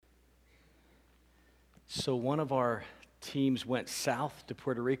So one of our teams went south to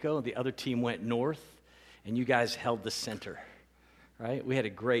Puerto Rico, the other team went north, and you guys held the center, right? We had a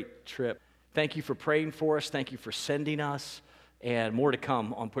great trip. Thank you for praying for us. Thank you for sending us, and more to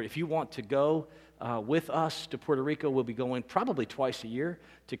come on Puerto Rico. If you want to go with us to Puerto Rico, we'll be going probably twice a year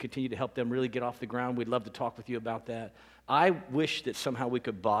to continue to help them really get off the ground. We'd love to talk with you about that. I wish that somehow we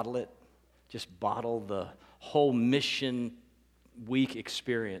could bottle it, just bottle the whole mission week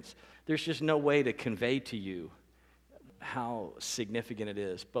experience. There's just no way to convey to you how significant it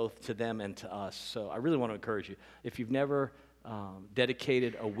is, both to them and to us. So I really want to encourage you. If you've never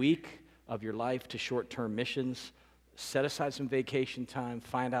dedicated a week of your life to short-term missions, set aside some vacation time,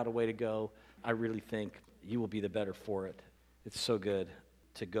 find out a way to go. I really think you will be the better for it. It's so good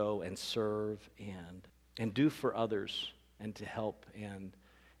to go and serve and do for others and to help and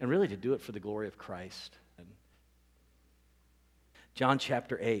really to do it for the glory of Christ. John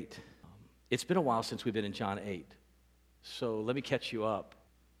chapter 8. It's been a while since we've been in John 8. So let me catch you up.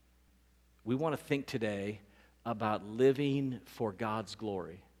 We want to think today about living for God's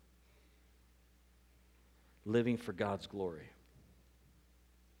glory. Living for God's glory.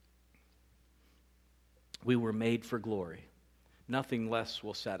 We were made for glory. Nothing less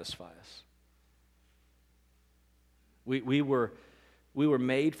will satisfy us. We were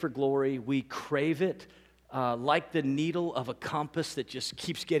made for glory. We crave it. Like the needle of a compass that just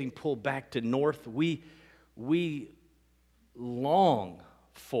keeps getting pulled back to north, we long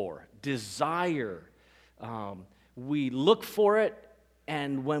for, desire, we look for it,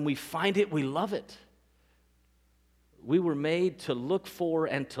 and when we find it, we love it. We were made to look for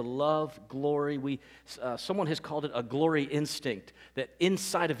and to love glory. Someone has called it a glory instinct, that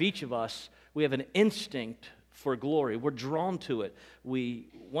inside of each of us, we have an instinct for glory. We're drawn to it.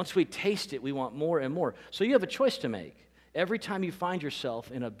 Once we taste it, we want more and more. So you have a choice to make. Every time you find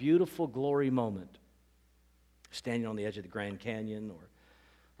yourself in a beautiful glory moment, standing on the edge of the Grand Canyon, or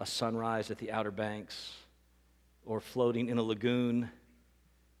a sunrise at the Outer Banks, or floating in a lagoon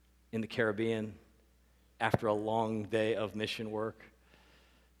in the Caribbean after a long day of mission work,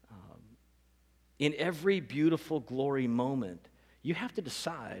 in every beautiful glory moment, you have to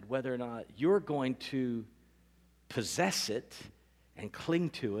decide whether or not you're going to possess it and cling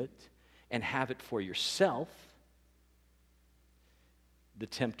to it and have it for yourself. The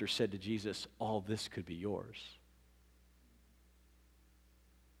tempter said to Jesus, "All this could be yours."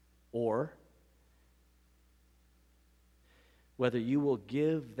 Or whether you will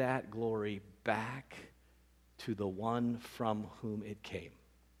give that glory back to the one from whom it came.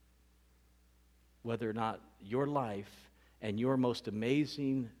 Whether or not your life and your most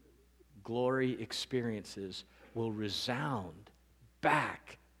amazing glory experiences will resound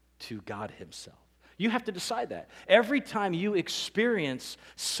back to God Himself. You have to decide that. Every time you experience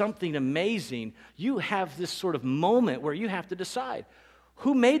something amazing, you have this sort of moment where you have to decide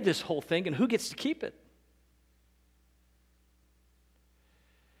who made this whole thing and who gets to keep it.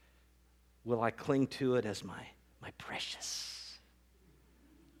 Will I cling to it as my precious?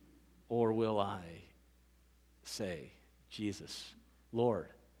 Or will I say, Jesus, Lord,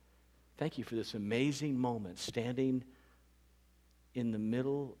 thank you for this amazing moment, standing in the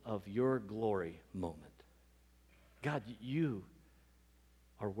middle of your glory moment. God, you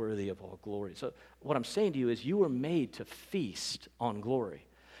are worthy of all glory. So what I'm saying to you is you were made to feast on glory.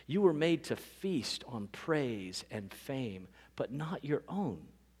 You were made to feast on praise and fame, but not your own.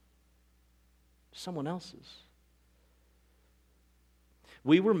 Someone else's.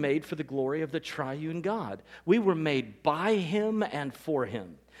 We were made for the glory of the triune God. We were made by Him and for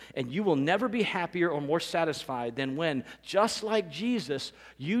Him. And you will never be happier or more satisfied than when, just like Jesus,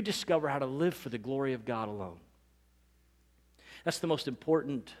 you discover how to live for the glory of God alone. That's the most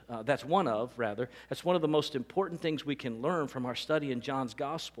important, that's one of the most important things we can learn from our study in John's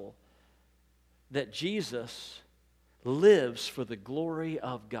Gospel, that Jesus lives for the glory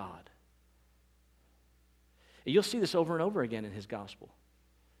of God. And you'll see this over and over again in his Gospel,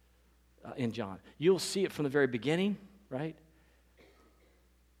 in John. You'll see it from the very beginning, right?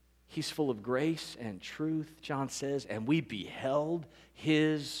 He's full of grace and truth, John says, and we beheld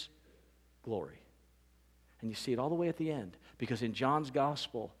his glory. And you see it all the way at the end, because in John's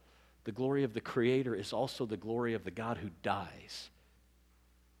Gospel, the glory of the Creator is also the glory of the God who dies.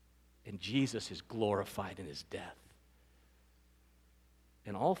 And Jesus is glorified in his death.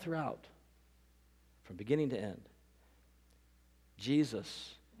 And all throughout, from beginning to end,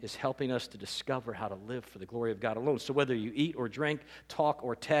 Jesus is helping us to discover how to live for the glory of God alone. So whether you eat or drink, talk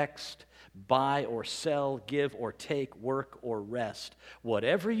or text, buy or sell, give or take, work or rest,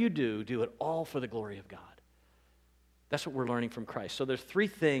 whatever you do, do it all for the glory of God. That's what we're learning from Christ. So there's three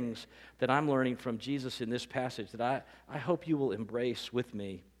things that I'm learning from Jesus in this passage that I hope you will embrace with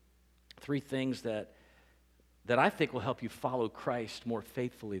me. Three things that I think will help you follow Christ more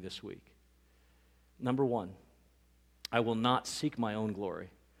faithfully this week. Number one, I will not seek my own glory.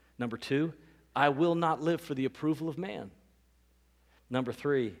 Number two, I will not live for the approval of man. Number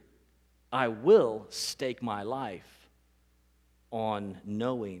three, I will stake my life on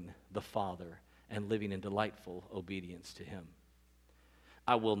knowing the Father and living in delightful obedience to Him.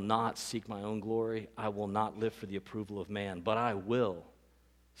 I will not seek my own glory. I will not live for the approval of man, but I will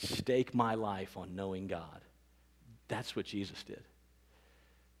stake my life on knowing God. That's what Jesus did.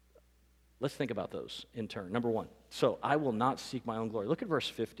 Let's think about those in turn. Number one, so I will not seek my own glory. Look at verse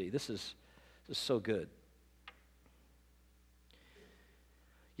 50. This is so good.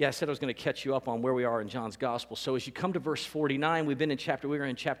 Yeah, I said I was going to catch you up on where we are in John's gospel. So as you come to verse 49, we were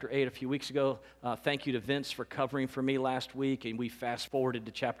in chapter 8 a few weeks ago. Thank you to Vince for covering for me last week, and we fast forwarded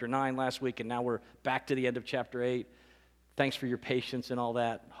to chapter 9 last week, and now we're back to the end of chapter 8. Thanks for your patience and all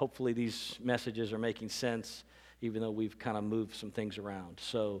that. Hopefully these messages are making sense, even though we've kind of moved some things around.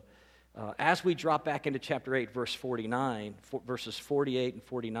 So as we drop back into chapter 8, verse 49, verses 48 and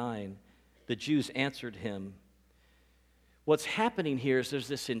 49, the Jews answered him. What's happening here is there's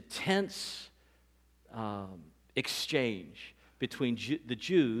this intense exchange between the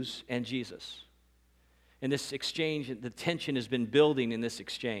Jews and Jesus. And this exchange, the tension has been building in this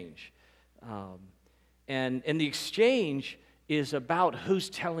exchange. And the exchange is about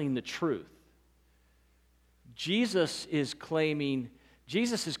who's telling the truth. Jesus is claiming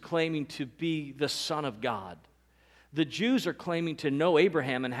to be the Son of God. The Jews are claiming to know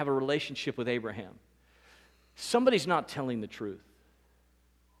Abraham and have a relationship with Abraham. Somebody's not telling the truth.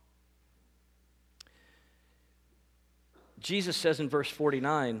 Jesus says in verse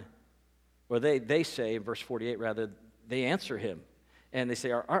 49, or they say in verse 48 rather, they answer him. And they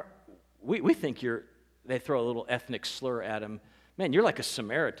say, we think they throw a little ethnic slur at him. Man, you're like a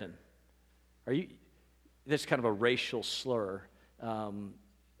Samaritan. That's kind of a racial slur.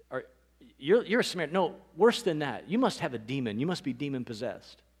 You're a Samaritan. No, worse than that. You must have a demon. You must be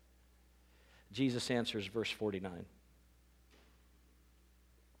demon-possessed. Jesus answers, verse 49,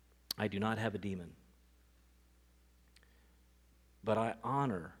 I do not have a demon, but I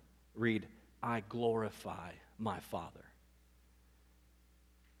glorify my Father,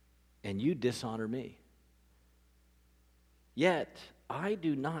 and you dishonor me. Yet I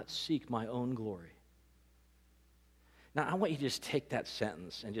do not seek my own glory. Now, I want you to just take that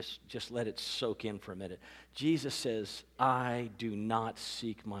sentence and just let it soak in for a minute. Jesus says, I do not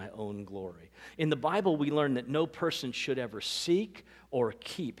seek my own glory. In the Bible, we learn that no person should ever seek or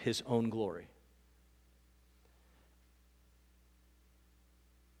keep his own glory.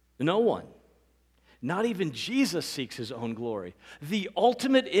 No one. Not even Jesus seeks his own glory. The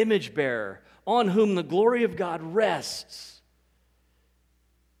ultimate image bearer on whom the glory of God rests.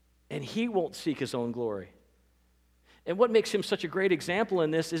 And he won't seek his own glory. And what makes him such a great example in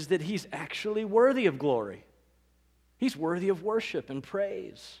this is that he's actually worthy of glory. He's worthy of worship and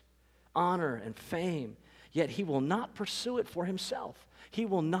praise, honor and fame. Yet he will not pursue it for himself. He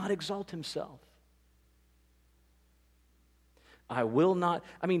will not exalt himself.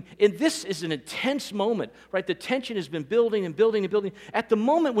 And this is an intense moment, right? The tension has been building and building and building. At the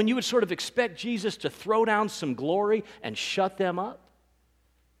moment when you would sort of expect Jesus to throw down some glory and shut them up,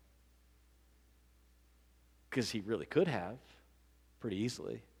 because he really could have, pretty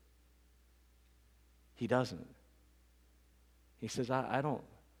easily. He doesn't. He says, I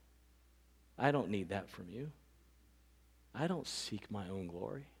don't need that from you. I don't seek my own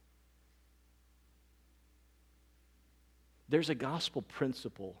glory. There's a gospel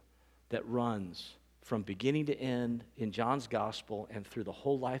principle that runs from beginning to end in John's gospel and through the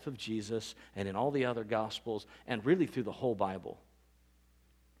whole life of Jesus and in all the other gospels and really through the whole Bible.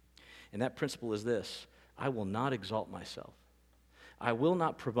 And that principle is this: I will not exalt myself. I will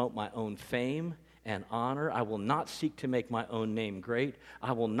not promote my own fame and honor. I will not seek to make my own name great.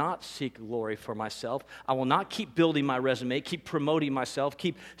 I will not seek glory for myself. I will not keep building my resume, keep promoting myself,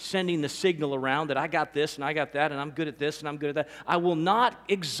 keep sending the signal around that I got this and I got that and I'm good at this and I'm good at that. I will not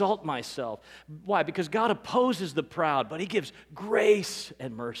exalt myself. Why? Because God opposes the proud, but he gives grace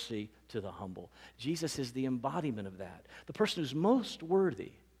and mercy to the humble. Jesus is the embodiment of that. The person who's most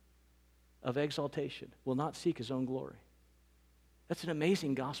worthy of exaltation will not seek his own glory. That's an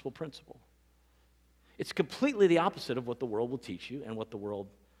amazing gospel principle. It's completely the opposite of what the world will teach you and what the world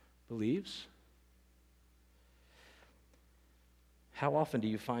believes. How often do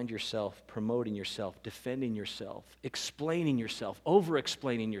you find yourself promoting yourself, defending yourself, explaining yourself,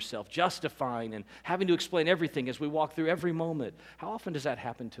 over-explaining yourself, justifying and having to explain everything as we walk through every moment? How often does that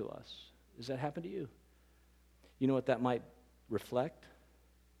happen to us? Does that happen to you? You know what that might reflect?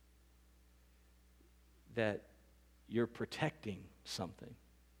 That you're protecting something.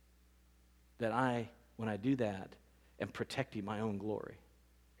 That when I do that, am protecting my own glory.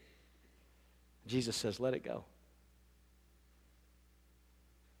 Jesus says, let it go.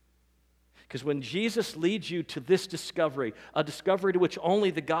 Because when Jesus leads you to this discovery, a discovery to which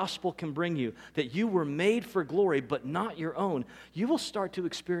only the gospel can bring you, that you were made for glory but not your own, you will start to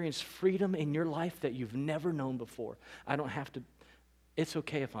experience freedom in your life that you've never known before. It's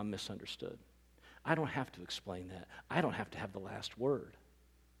okay if I'm misunderstood. I don't have to explain that. I don't have to have the last word.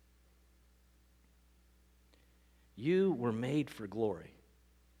 You were made for glory.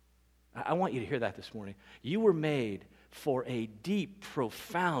 I want you to hear that this morning. You were made for a deep,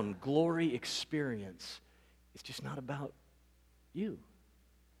 profound glory experience. It's just not about you.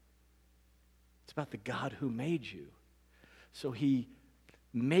 It's about the God who made you. So he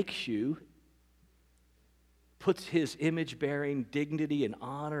makes you, puts his image-bearing dignity and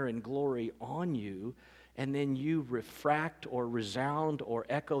honor and glory on you, and then you refract or resound or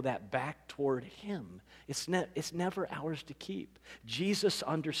echo that back toward him. It's never ours to keep. Jesus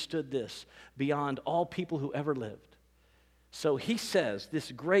understood this beyond all people who ever lived. So he says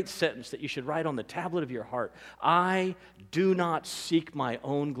this great sentence that you should write on the tablet of your heart: I do not seek my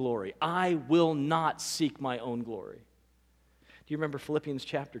own glory. I will not seek my own glory. Do you remember Philippians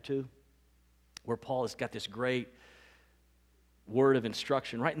chapter 2, where Paul has got this great word of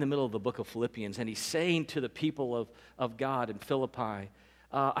instruction right in the middle of the book of Philippians, and he's saying to the people of God in Philippi,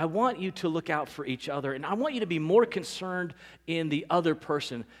 I want you to look out for each other, and I want you to be more concerned in the other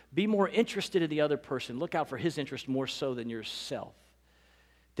person. Be more interested in the other person. Look out for his interest more so than yourself.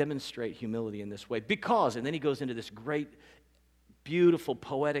 Demonstrate humility in this way. Because, and then he goes into this great, beautiful,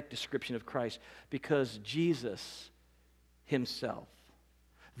 poetic description of Christ, because Jesus himself,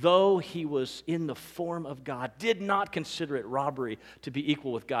 though he was in the form of God, did not consider it robbery to be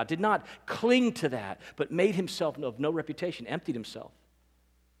equal with God, did not cling to that, but made himself of no reputation, emptied himself,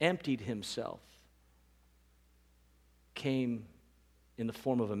 came in the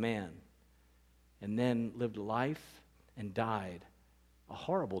form of a man, and then lived life and died a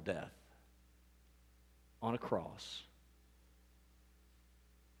horrible death on a cross.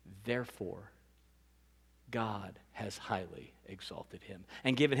 Therefore, God has highly exalted him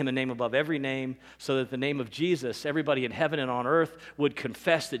and given him a name above every name, so that the name of Jesus, everybody in heaven and on earth would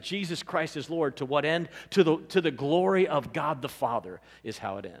confess that Jesus Christ is Lord. To what end? To the glory of God the Father is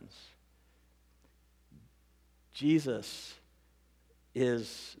how it ends. Jesus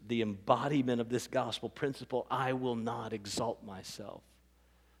is the embodiment of this gospel principle. I will not exalt myself.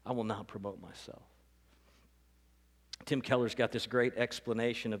 I will not promote myself. Tim Keller's got this great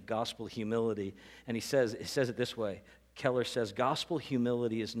explanation of gospel humility, and he says it this way. Keller says, gospel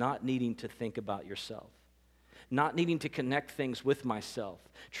humility is not needing to think about yourself, not needing to connect things with myself.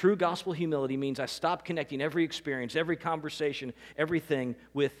 True gospel humility means I stop connecting every experience, every conversation, everything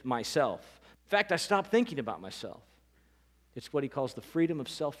with myself. In fact, I stop thinking about myself. It's what he calls the freedom of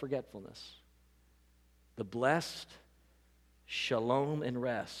self-forgetfulness, the blessed shalom and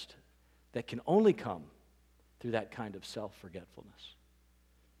rest that can only come through that kind of self-forgetfulness.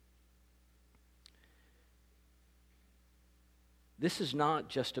 This is not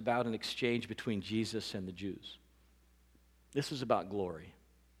just about an exchange between Jesus and the Jews. This is about glory.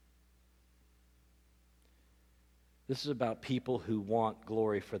 This is about people who want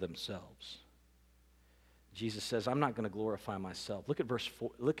glory for themselves. Jesus says, I'm not going to glorify myself. Look at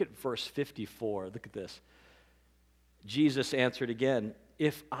verse 54. Look at this. Jesus answered again,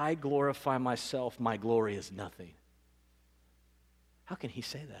 if I glorify myself, my glory is nothing. How can he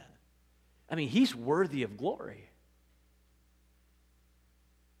say that? I mean, he's worthy of glory.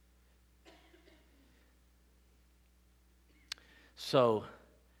 So,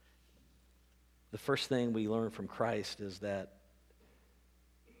 the first thing we learn from Christ is that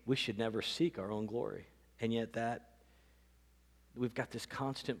we should never seek our own glory. And yet we've got this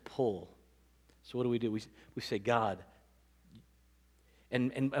constant pull. So what do? We say, God.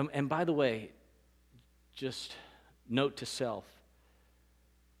 And by the way, just note to self,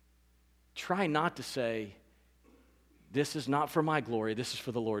 try not to say, this is not for my glory, this is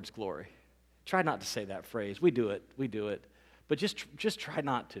for the Lord's glory. Try not to say that phrase. We do it. But just try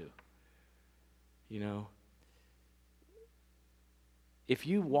not to. You know? If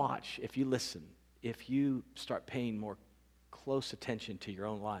you watch, if you listen, if you start paying more close attention to your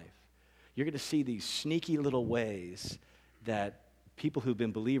own life, you're going to see these sneaky little ways that people who've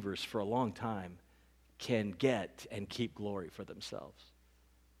been believers for a long time can get and keep glory for themselves.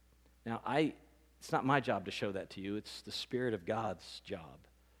 Now, it's not my job to show that to you. It's the Spirit of God's job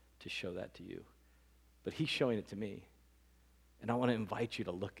to show that to you. But He's showing it to me. And I want to invite you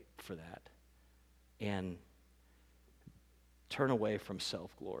to look for that and turn away from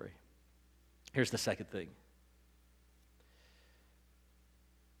self-glory. Here's the second thing.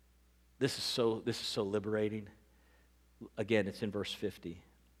 This is so liberating. Again, it's in verse 50.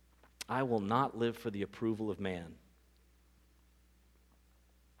 I will not live for the approval of man.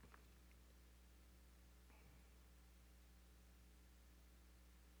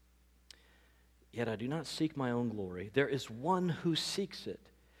 Yet I do not seek my own glory. There is one who seeks it,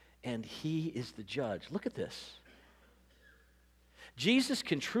 and He is the judge. Look at this. Jesus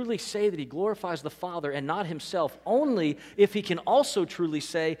can truly say that He glorifies the Father and not Himself only if He can also truly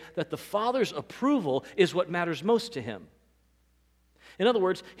say that the Father's approval is what matters most to Him. In other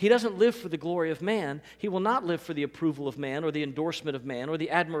words, He doesn't live for the glory of man. He will not live for the approval of man or the endorsement of man or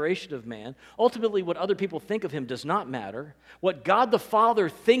the admiration of man. Ultimately, what other people think of Him does not matter. What God the Father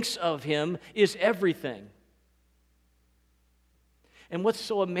thinks of Him is everything. And what's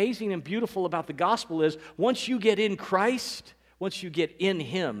so amazing and beautiful about the gospel is once you get in Christ, once you get in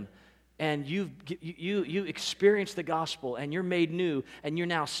Him, and you experience the gospel, and you're made new, and you're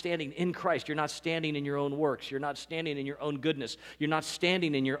now standing in Christ. You're not standing in your own works. You're not standing in your own goodness. You're not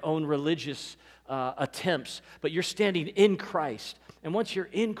standing in your own religious attempts, but you're standing in Christ. And once you're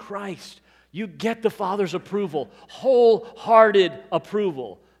in Christ, you get the Father's approval, wholehearted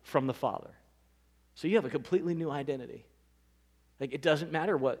approval from the Father. So you have a completely new identity. Like, it doesn't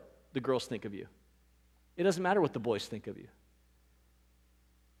matter what the girls think of you. It doesn't matter what the boys think of you.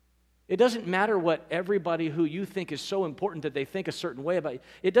 It doesn't matter what everybody who you think is so important that they think a certain way about you.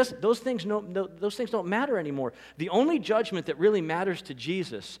 It doesn't. Those things don't matter anymore. The only judgment that really matters to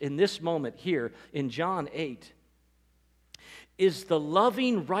Jesus in this moment here in John 8 is the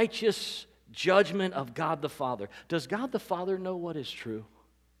loving, righteous judgment of God the Father. Does God the Father know what is true?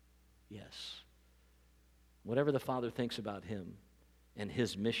 Yes. Whatever the Father thinks about Him and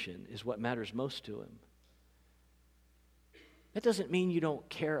His mission is what matters most to Him. That doesn't mean you don't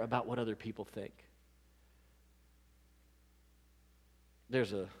care about what other people think.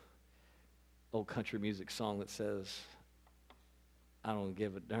 There's a old country music song that says, I don't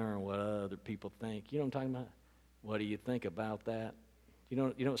give a darn what other people think. You know what I'm talking about? What do you think about that? You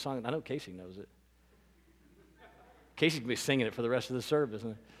know what song? I know Casey knows it. Casey can be singing it for the rest of the service.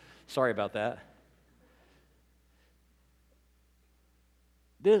 Sorry about that.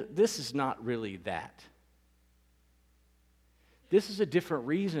 This is not really that. This is a different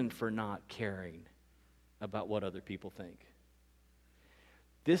reason for not caring about what other people think.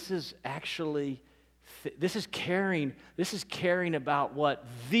 This is actually, this is caring about what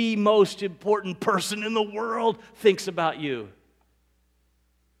the most important person in the world thinks about you.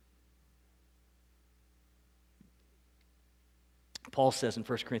 Paul says in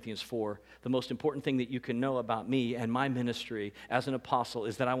 1 Corinthians 4, the most important thing that you can know about me and my ministry as an apostle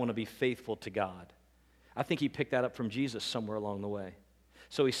is that I want to be faithful to God. I think he picked that up from Jesus somewhere along the way.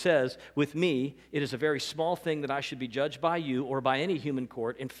 So he says, with me, it is a very small thing that I should be judged by you or by any human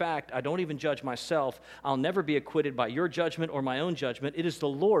court. In fact, I don't even judge myself. I'll never be acquitted by your judgment or my own judgment. It is the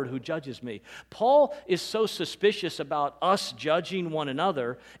Lord who judges me. Paul is so suspicious about us judging one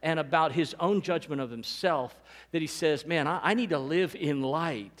another and about his own judgment of himself that he says, man, I need to live in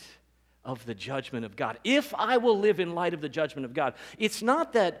light of the judgment of God. If I will live in light of the judgment of God, it's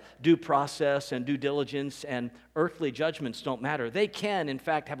not that due process and due diligence and earthly judgments don't matter. They can, in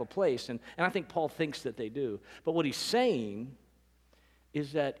fact, have a place, and I think Paul thinks that they do. But what he's saying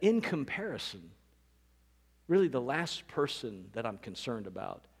is that in comparison, really the last person that I'm concerned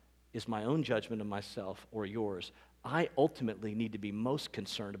about is my own judgment of myself or yours. I ultimately need to be most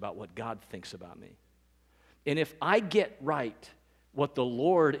concerned about what God thinks about me. And if I get right what the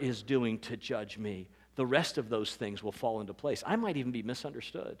Lord is doing to judge me, the rest of those things will fall into place. I might even be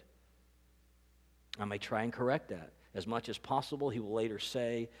misunderstood. I may try and correct that. As much as possible, he will later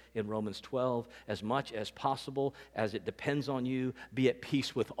say in Romans 12, as much as possible, as it depends on you, be at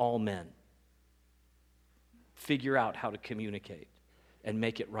peace with all men. Figure out how to communicate and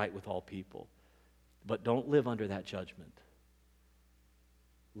make it right with all people. But don't live under that judgment.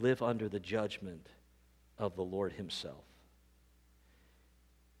 Live under the judgment of the Lord himself.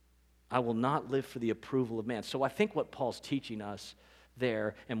 I will not live for the approval of man. So I think what Paul's teaching us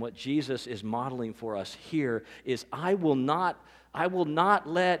there and what Jesus is modeling for us here is I will not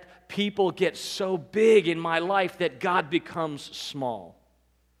let people get so big in my life that God becomes small.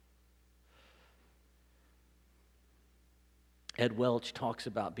 Ed Welch talks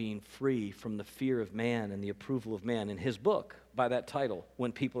about being free from the fear of man and the approval of man in his book by that title,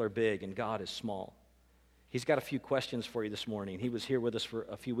 When People Are Big and God is Small. He's got a few questions for you this morning. He was here with us for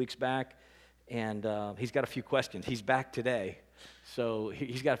a few weeks back, and he's got a few questions. He's back today, so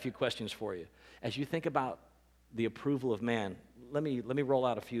he's got a few questions for you. As you think about the approval of man, let me roll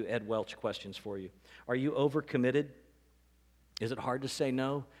out a few Ed Welch questions for you. Are you overcommitted? Is it hard to say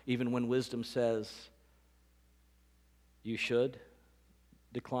no, even when wisdom says you should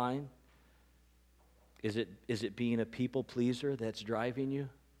decline? Is it being a people pleaser that's driving you?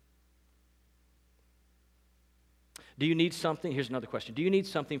 Do you need something? Here's another question. Do you need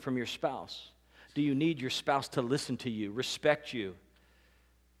something from your spouse? Do you need your spouse to listen to you, respect you,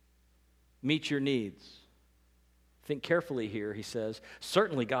 meet your needs? Think carefully here, he says.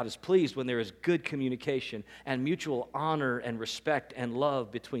 Certainly God is pleased when there is good communication and mutual honor and respect and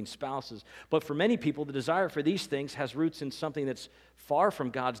love between spouses. But for many people, the desire for these things has roots in something that's far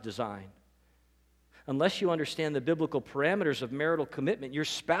from God's design. Unless you understand the biblical parameters of marital commitment, your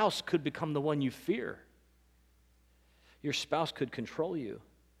spouse could become the one you fear. Your spouse could control you.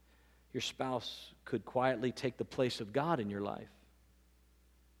 Your spouse could quietly take the place of God in your life.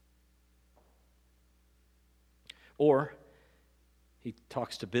 Or he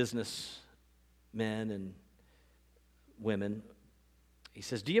talks to business men and women. He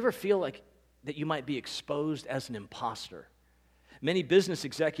says, do you ever feel like that you might be exposed as an imposter? Many business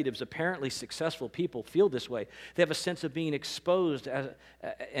executives, apparently successful people, feel this way. They have a sense of being exposed, and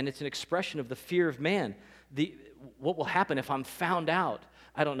it's an expression of the fear of man. What will happen if I'm found out?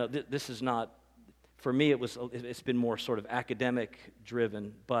 I don't know. This is not, for me, it's been more sort of academic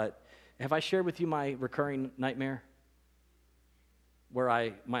driven, but have I shared with you my recurring nightmare?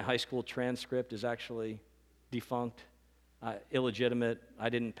 Where my high school transcript is actually defunct, illegitimate. I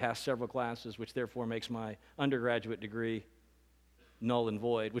didn't pass several classes, which therefore makes my undergraduate degree null and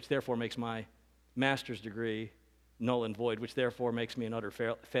void, which therefore makes my master's degree null and void, which therefore makes me an utter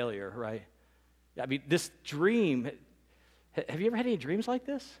failure, right? I mean, this dream, have you ever had any dreams like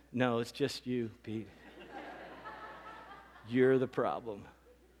this? No, it's just you, Pete. You're the problem.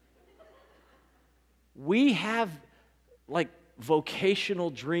 We have, like, vocational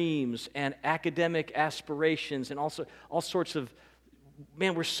dreams and academic aspirations and also all sorts of,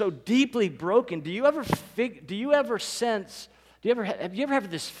 man, we're so deeply broken. Have you ever had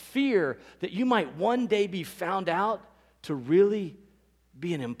this fear that you might one day be found out to really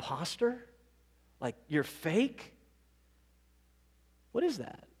be an imposter? Like you're fake? What is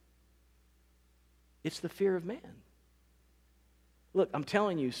that? It's the fear of man. Look, I'm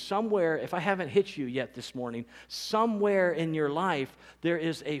telling you, somewhere, if I haven't hit you yet this morning, somewhere in your life, there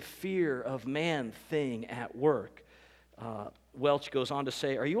is a fear of man thing at work. Welch goes on to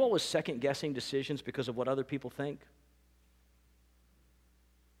say, are you always second-guessing decisions because of what other people think?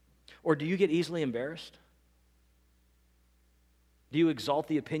 Or do you get easily embarrassed? Do you exalt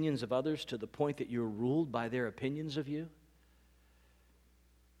the opinions of others to the point that you're ruled by their opinions of you?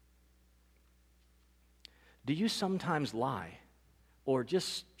 Do you sometimes lie? Or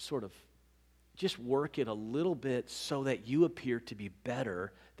just work it a little bit so that you appear to be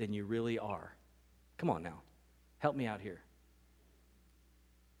better than you really are? Come on now. Help me out here.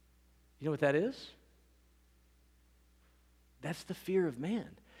 You know what that is? That's the fear of man.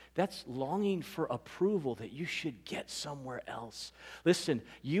 That's longing for approval that you should get somewhere else. Listen,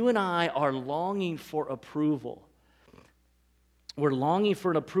 you and I are longing for approval. We're longing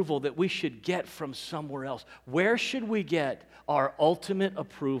for an approval that we should get from somewhere else. Where should we get our ultimate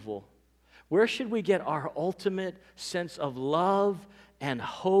approval? Where should we get our ultimate sense of love and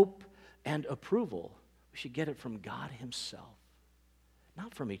hope and approval? We should get it from God Himself,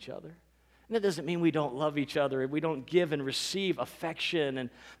 not from each other. And that doesn't mean we don't love each other and we don't give and receive affection,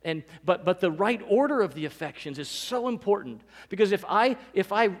 but the right order of the affections is so important, because if I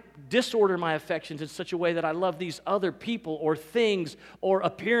disorder my affections in such a way that I love these other people or things or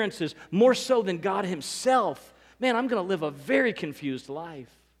appearances more so than God Himself, man, I'm going to live a very confused life.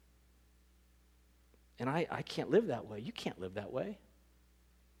 And I can't live that way. You can't live that way.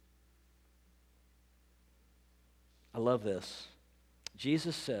 I love this.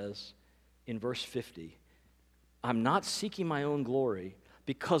 Jesus says in verse 50, I'm not seeking my own glory,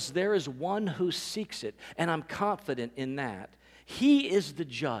 because there is one who seeks it, and I'm confident in that. He is the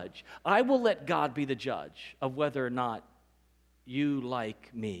judge. I will let God be the judge of whether or not you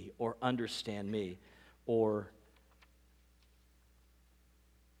like me or understand me or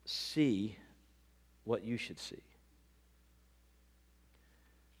see what you should see.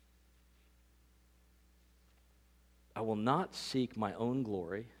 I will not seek my own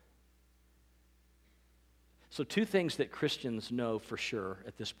glory. So two things that Christians know for sure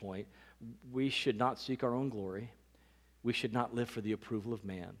at this point. We should not seek our own glory. We should not live for the approval of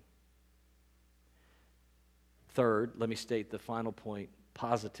man. Third, let me state the final point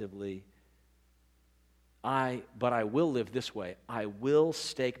positively. But I will live this way. I will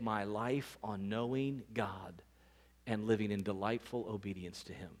stake my life on knowing God and living in delightful obedience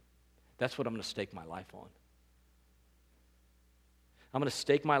to Him. That's what I'm going to stake my life on. I'm going to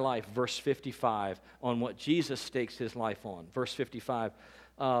stake my life, verse 55, on what Jesus stakes His life on. Verse 55,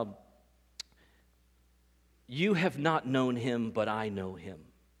 you have not known Him, but I know Him.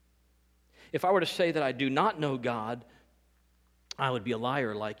 If I were to say that I do not know God, I would be a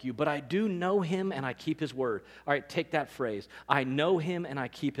liar like you, but I do know Him and I keep His word. All right, take that phrase. I know Him and I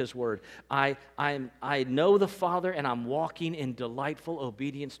keep His word. I know the Father and I'm walking in delightful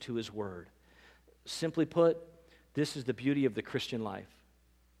obedience to His word. Simply put, this is the beauty of the Christian life.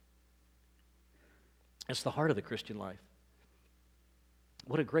 It's the heart of the Christian life.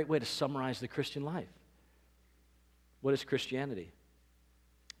 What a great way to summarize the Christian life. What is Christianity?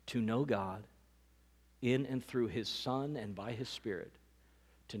 To know God in and through His Son and by His Spirit.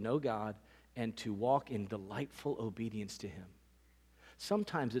 To know God and to walk in delightful obedience to Him.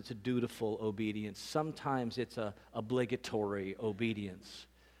 Sometimes it's a dutiful obedience. Sometimes it's a obligatory obedience.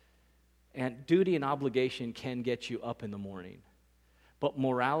 And duty and obligation can get you up in the morning. But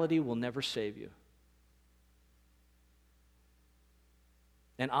morality will never save you.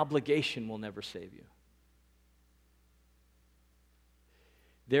 And obligation will never save you.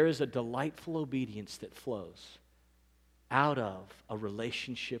 There is a delightful obedience that flows out of a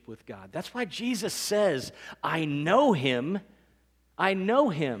relationship with God. That's why Jesus says, I know Him,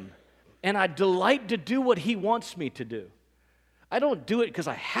 and I delight to do what He wants me to do. I don't do it because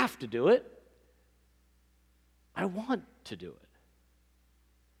I have to do it. I want to do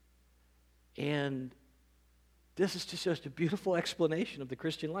it. And this is just a beautiful explanation of the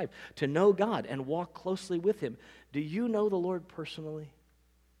Christian life. To know God and walk closely with Him. Do you know the Lord personally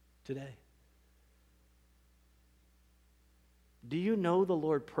today? Do you know the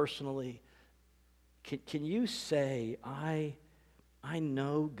Lord personally? Can you say, I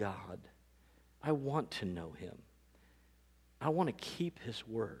know God. I want to know Him. I want to keep His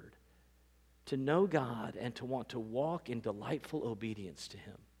word. To know God and to want to walk in delightful obedience to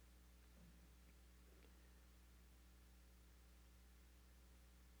Him.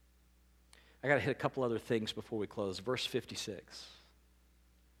 I got to hit a couple other things before we close. Verse 56.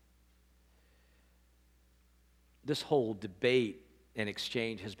 This whole debate and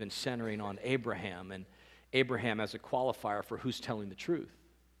exchange has been centering on Abraham, and Abraham as a qualifier for who's telling the truth.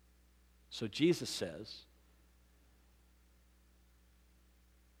 So Jesus says,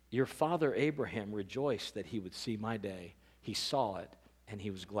 your father Abraham rejoiced that he would see my day. He saw it, and he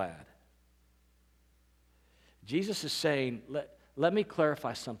was glad. Jesus is saying, let me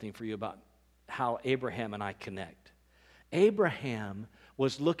clarify something for you about how Abraham and I connect. Abraham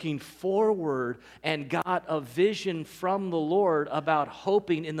was looking forward and got a vision from the Lord about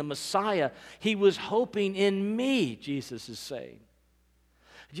hoping in the Messiah. He was hoping in me, Jesus is saying.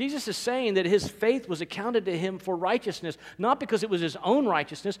 Jesus is saying that his faith was accounted to him for righteousness, not because it was his own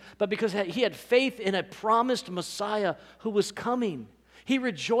righteousness, but because he had faith in a promised Messiah who was coming. He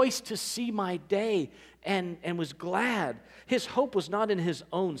rejoiced to see my day and was glad. His hope was not in his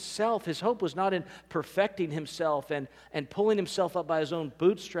own self. His hope was not in perfecting himself and pulling himself up by his own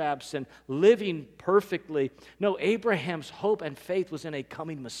bootstraps and living perfectly. No, Abraham's hope and faith was in a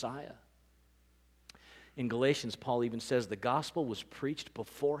coming Messiah. In Galatians, Paul even says the gospel was preached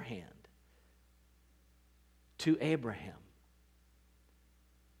beforehand to Abraham.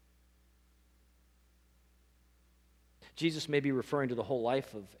 Jesus may be referring to the whole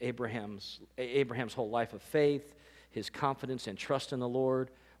life of Abraham's whole life of faith, his confidence and trust in the Lord.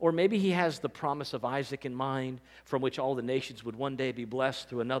 Or maybe he has the promise of Isaac in mind, from which all the nations would one day be blessed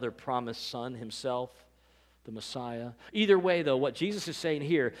through another promised son himself, the Messiah. Either way, though, what Jesus is saying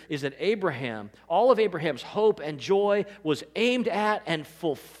here is that Abraham, all of Abraham's hope and joy was aimed at and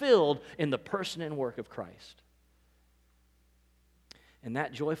fulfilled in the person and work of Christ. And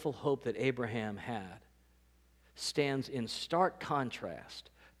that joyful hope that Abraham had stands in stark contrast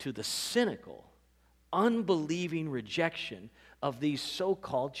to the cynical, unbelieving rejection of these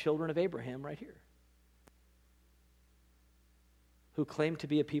so-called children of Abraham right here, who claim to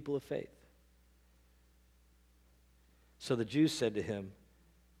be a people of faith. So the Jews said to him,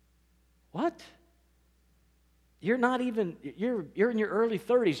 "What? You're in your early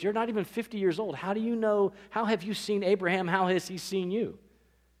 30s. You're not even 50 years old. How do you know? How have you seen Abraham? How has he seen you?"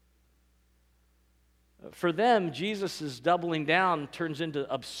 For them, Jesus' doubling down turns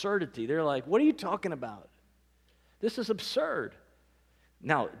into absurdity. They're like, "What are you talking about? This is absurd.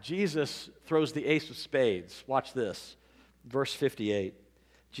 Now, Jesus throws the ace of spades. Watch this. Verse 58.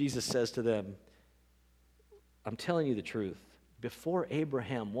 Jesus says to them, I'm telling you the truth. Before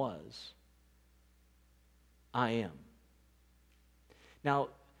Abraham was, I am. Now,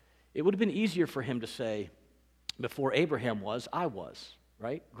 it would have been easier for him to say, before Abraham was, I was,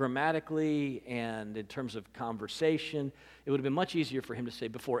 right? Grammatically and in terms of conversation, it would have been much easier for him to say,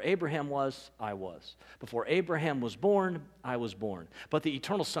 before Abraham was, I was. Before Abraham was born, I was born. But the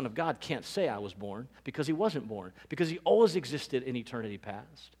eternal Son of God can't say I was born because he wasn't born, because he always existed in eternity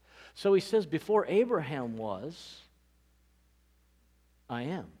past. So he says, before Abraham was, I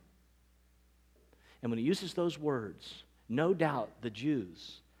am. And when he uses those words, no doubt the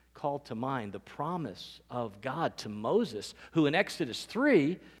Jews called to mind the promise of God to Moses, who in Exodus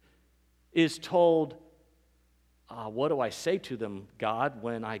 3 is told, what do I say to them, God,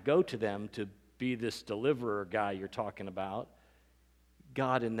 when I go to them to be this deliverer guy you're talking about?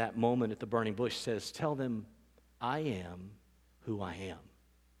 God in that moment at the burning bush says, tell them I am who I am.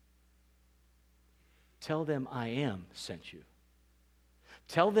 Tell them I am sent you.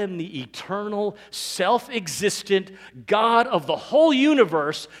 Tell them the eternal, self-existent God of the whole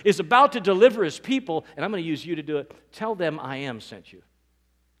universe is about to deliver his people, and I'm going to use you to do it. Tell them I am sent you.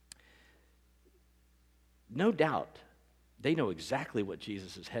 No doubt, they know exactly what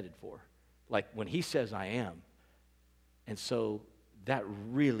Jesus is headed for. Like when he says I am. And so that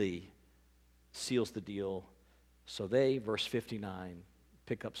really seals the deal. So they, verse 59,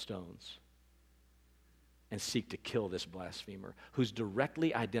 pick up stones and seek to kill this blasphemer who's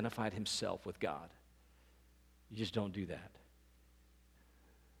directly identified himself with God. You just don't do that.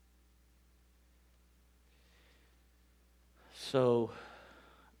 So,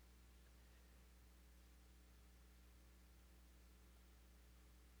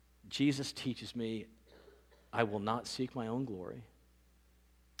 Jesus teaches me, I will not seek my own glory.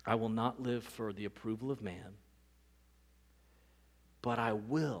 I will not live for the approval of man. But I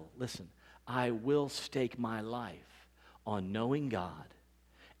will, listen, I will stake my life on knowing God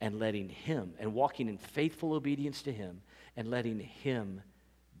and letting him, and walking in faithful obedience to him, and letting him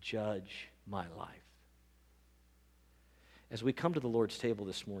judge my life. As we come to the Lord's table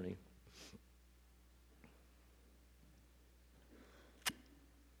this morning,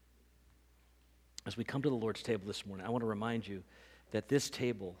 I want to remind you that this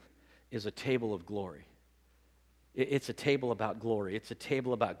table is a table of glory. It's a table about glory. It's a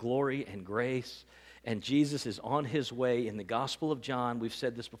table about glory and grace. And Jesus is on his way in the Gospel of John. We've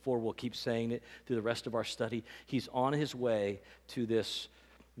said this before. We'll keep saying it through the rest of our study. He's on his way to this,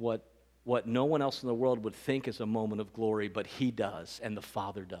 what no one else in the world would think is a moment of glory, but he does, and the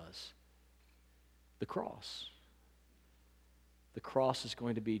Father does. The cross. The cross is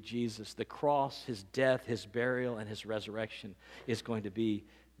going to be Jesus. The cross, his death, his burial, and his resurrection is going to be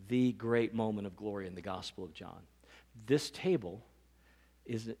the great moment of glory in the Gospel of John. This table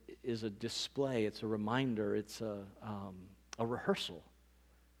is a display, it's a reminder, it's a rehearsal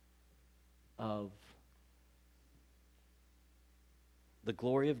of the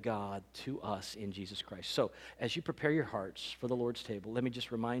glory of God to us in Jesus Christ. So, as you prepare your hearts for the Lord's table, let me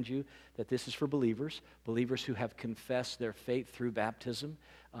just remind you that this is for believers who have confessed their faith through baptism.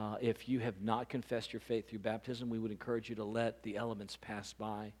 If you have not confessed your faith through baptism, we would encourage you to let the elements pass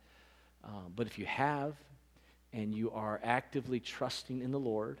by. But if you have, and you are actively trusting in the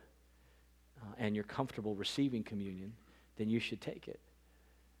Lord, and you're comfortable receiving communion, then you should take it.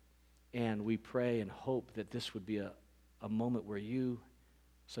 And we pray and hope that this would be a moment where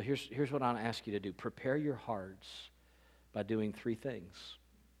so here's what I'll ask you to do. Prepare your hearts by doing three things.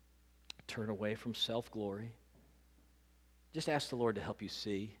 Turn away from self-glory. Just ask the Lord to help you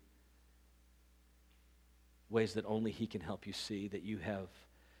see ways that only he can help you see that you have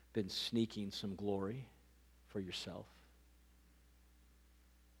been sneaking some glory for yourself.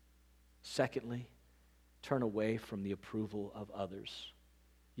 Secondly, turn away from the approval of others.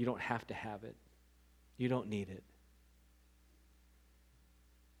 You don't have to have it. You don't need it.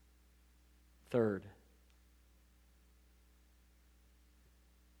 Third,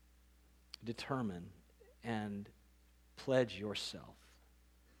 determine and pledge yourself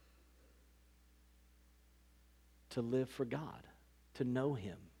to live for God, to know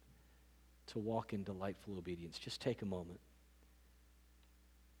him, to walk in delightful obedience. Just take a moment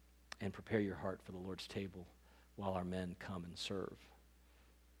and prepare your heart for the Lord's table while our men come and serve.